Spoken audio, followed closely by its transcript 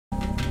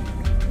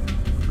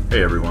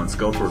Hey everyone,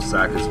 Skeletor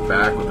Zach is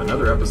back with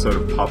another episode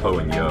of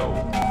Papo and Yo.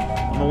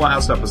 On the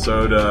last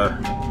episode,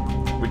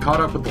 we caught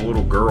up with the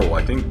little girl.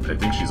 I think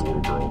she's a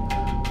little girl,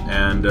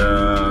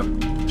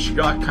 and she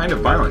got kind of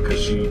violent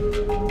because she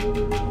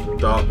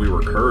thought we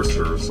were cursed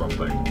or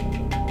something.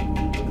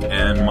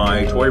 And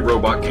my toy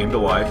robot came to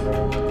life,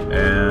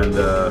 and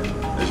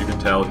as you can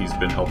tell, he's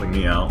been helping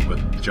me out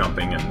with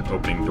jumping and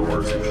opening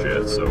doors and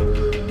shit. So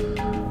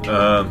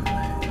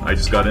I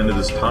just got into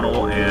this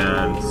tunnel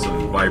and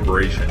some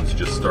vibrations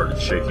just started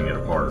shaking it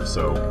apart.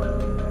 So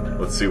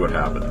let's see what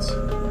happens.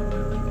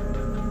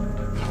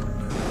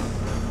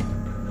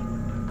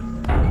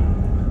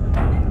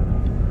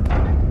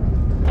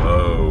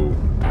 Whoa.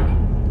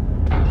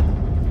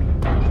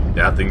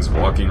 That thing's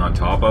walking on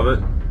top of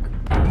it?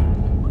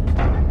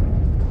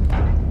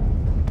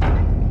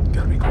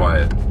 Gotta be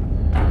quiet.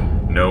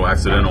 No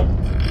accidental.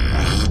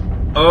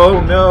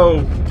 Oh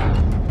no!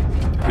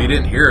 If he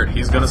didn't hear it,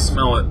 he's gonna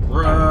smell it.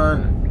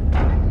 Run!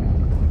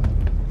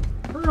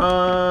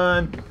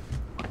 Run!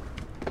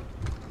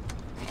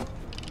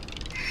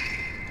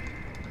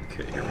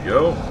 Okay, here we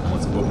go.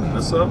 Let's open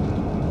this up.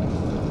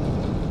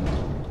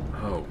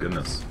 Oh,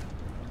 goodness.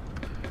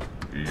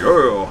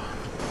 Yo!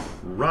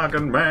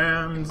 Rockin'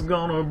 Man's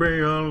gonna be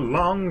a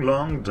long,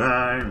 long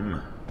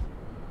time.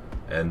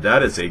 And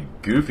that is a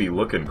goofy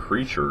looking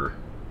creature.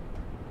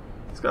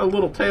 He's got a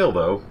little tail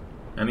though.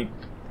 And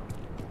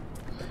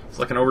it's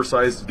like an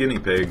oversized guinea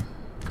pig.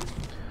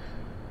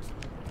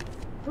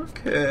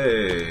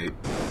 Okay.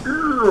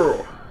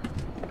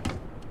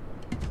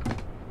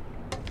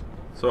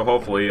 So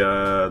hopefully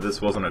this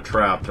wasn't a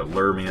trap to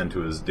lure me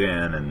into his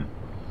den and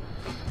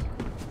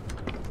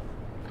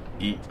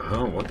eat.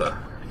 Oh, what the?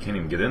 I can't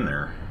even get in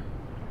there.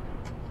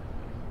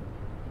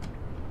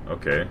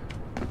 Okay.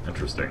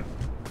 Interesting.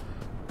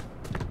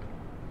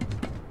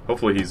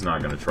 Hopefully he's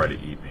not going to try to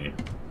eat me.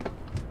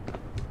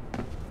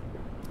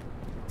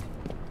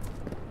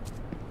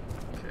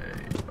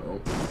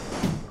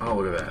 Oh,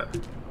 look at that.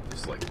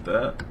 Just like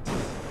that.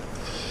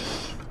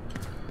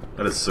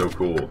 That is so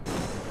cool.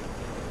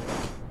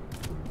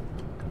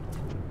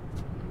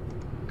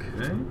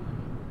 Okay.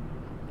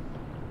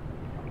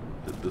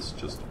 Did this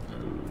just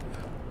move?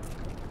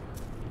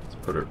 Let's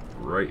put it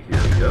right here,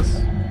 I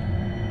guess.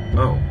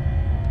 Oh.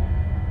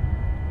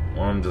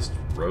 One just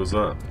rose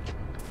up.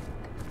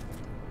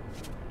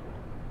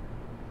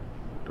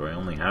 Do I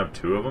only have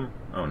two of them?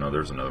 Oh no,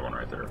 there's another one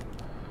right there.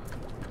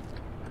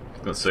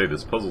 I was gonna say,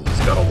 this puzzle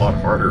just got a lot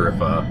harder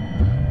if I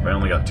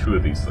only got two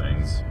of these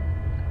things.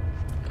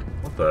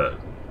 What the?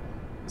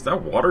 Is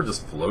that water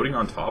just floating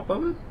on top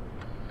of it?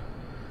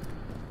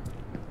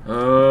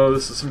 Oh,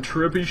 this is some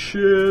trippy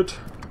shit.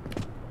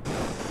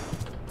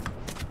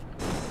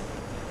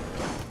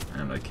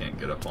 And I can't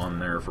get up on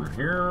there from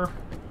here.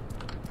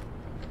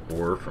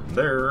 Or from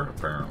there,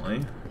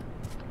 apparently.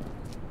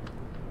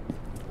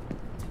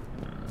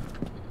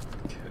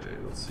 Okay,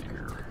 let's see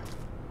here.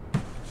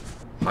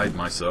 Hide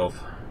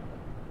myself.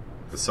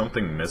 Is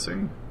something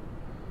missing?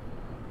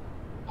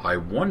 I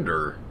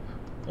wonder.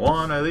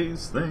 One of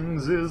these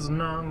things is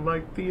not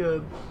like the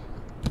other.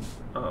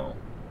 Oh.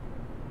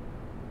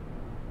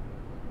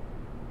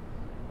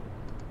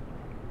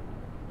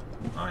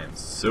 I am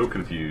so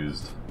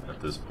confused at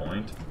this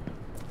point.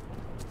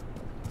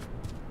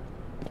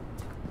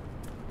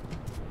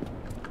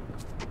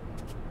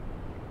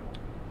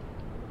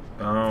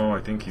 Oh,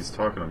 I think he's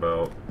talking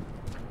about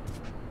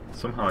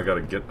somehow I gotta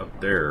get up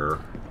there.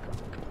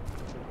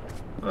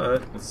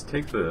 But let's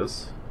take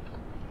this.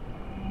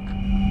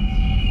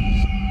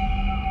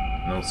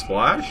 No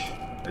splash?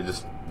 It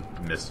just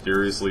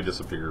mysteriously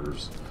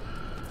disappears.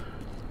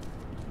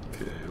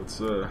 Okay,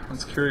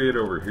 let's carry it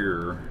over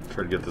here.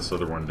 Try to get this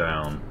other one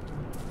down.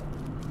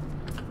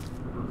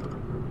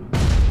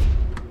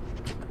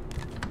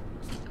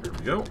 Here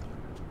we go.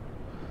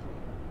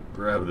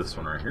 Grab this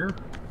one right here.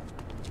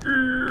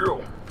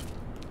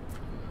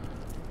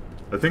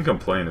 I think I'm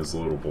playing as a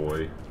little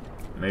boy.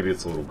 Maybe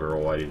it's a little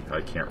girl,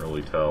 I can't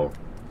really tell.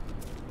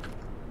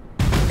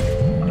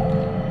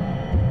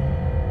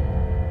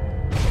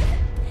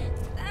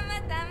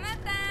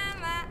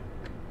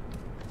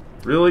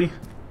 Really?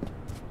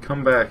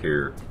 Come back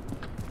here.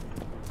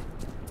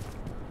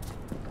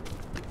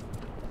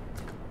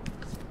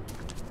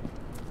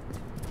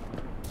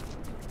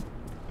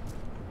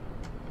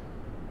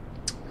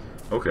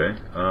 Okay,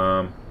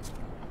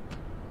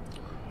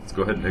 let's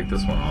go ahead and take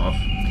this one off.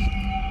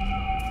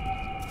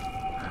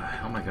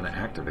 How am I going to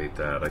activate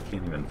that? I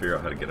can't even figure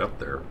out how to get up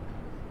there.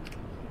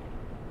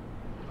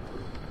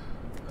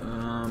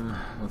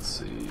 Let's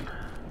see.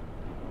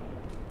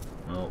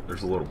 Well,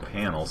 there's a little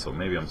panel, so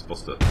maybe I'm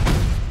supposed to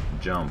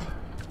jump.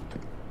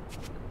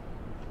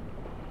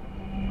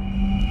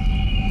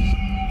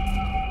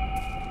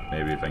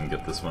 Maybe if I can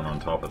get this one on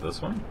top of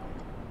this one.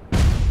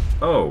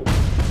 Oh!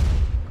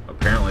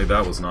 Apparently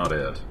that was not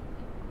it.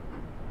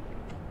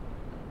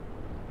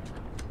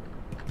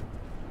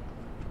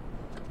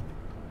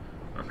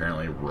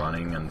 Apparently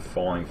running and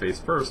falling face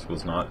first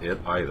was not it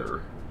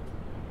either.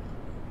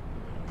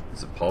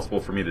 Is it possible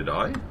for me to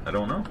die? I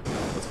don't know.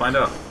 Let's find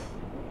out.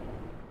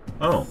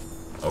 Oh,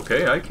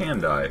 okay, I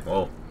can die.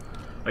 Well,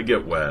 I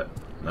get wet.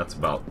 That's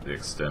about the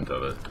extent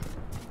of it.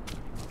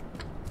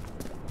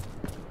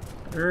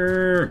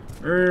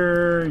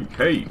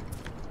 Hey!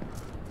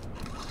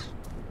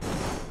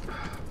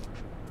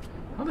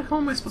 How the hell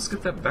am I supposed to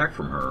get that back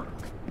from her?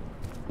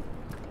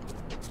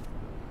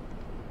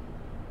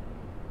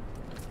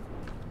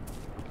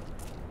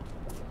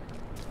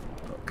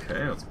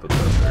 Okay, let's put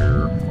that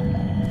there.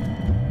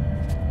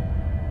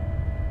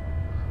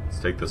 Let's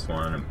take this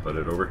one and put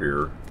it over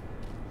here.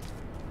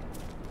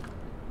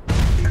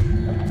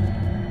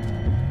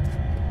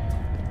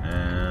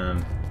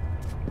 And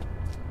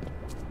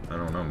I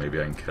don't know, maybe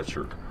I can catch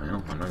her.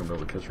 Well, I'm not gonna be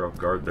able to catch her off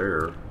guard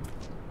there.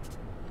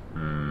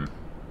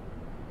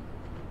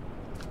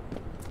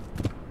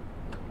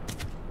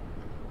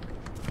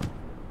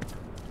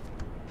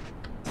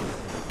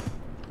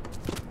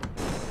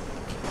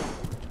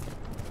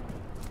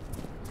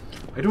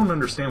 I don't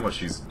understand what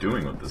she's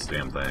doing with this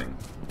damn thing.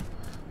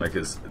 Like,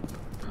 am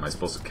I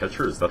supposed to catch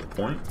her? Is that the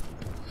point?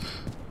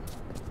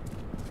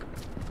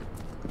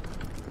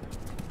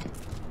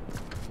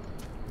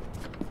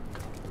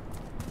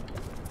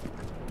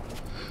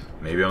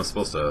 Maybe I'm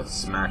supposed to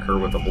smack her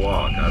with a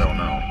block. I don't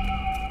know.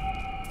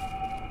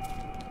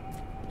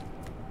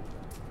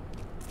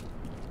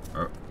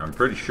 I'm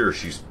pretty sure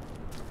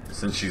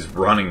since she's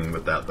running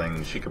with that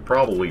thing, she could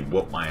probably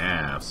whoop my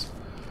ass.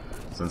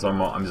 Since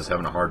I'm just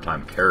having a hard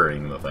time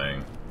carrying the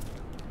thing.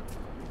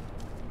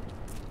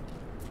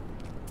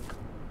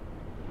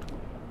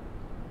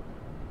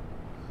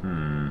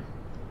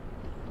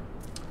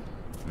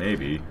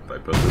 Maybe if I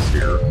put this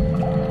here,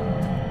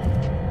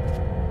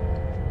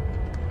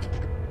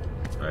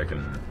 I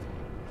can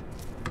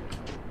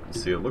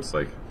see. It looks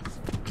like,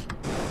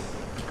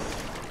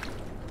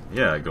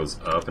 yeah, it goes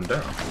up and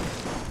down.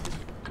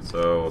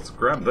 So let's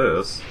grab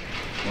this.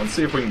 Let's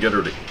see if we can get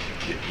her to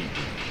get eaten.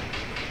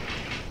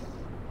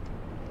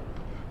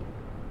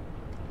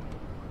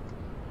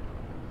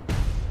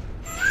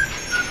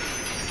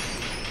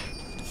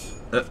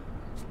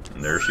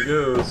 And there she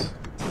goes.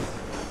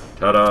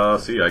 Ta-da!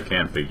 See, I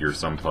can figure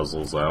some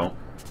puzzles out.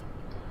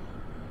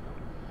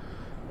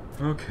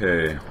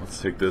 Okay,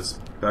 let's take this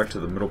back to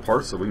the middle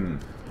part so we can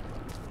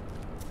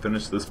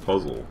finish this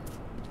puzzle.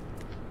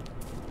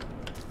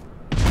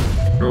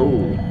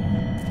 Oh!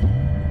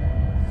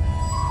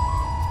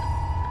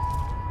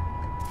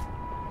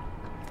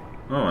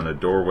 Oh, and a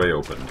doorway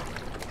opened.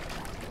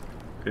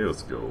 Okay,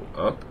 let's go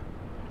up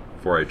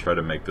before I try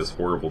to make this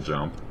horrible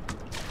jump.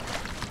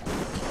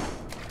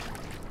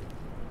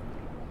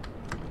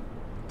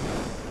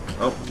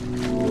 Oh.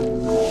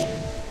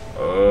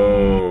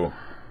 Oh.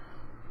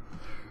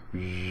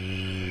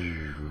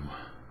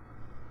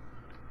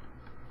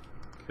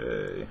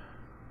 Okay.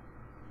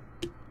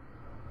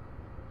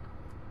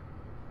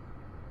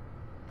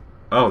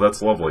 Oh,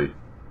 that's lovely.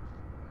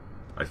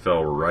 I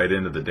fell right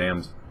into the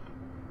damn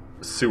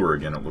sewer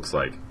again, it looks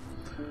like.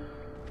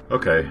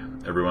 Okay,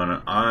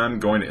 everyone, I'm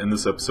going to end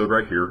this episode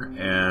right here,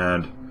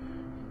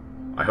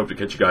 and I hope to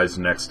catch you guys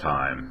next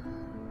time.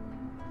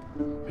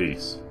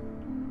 Peace.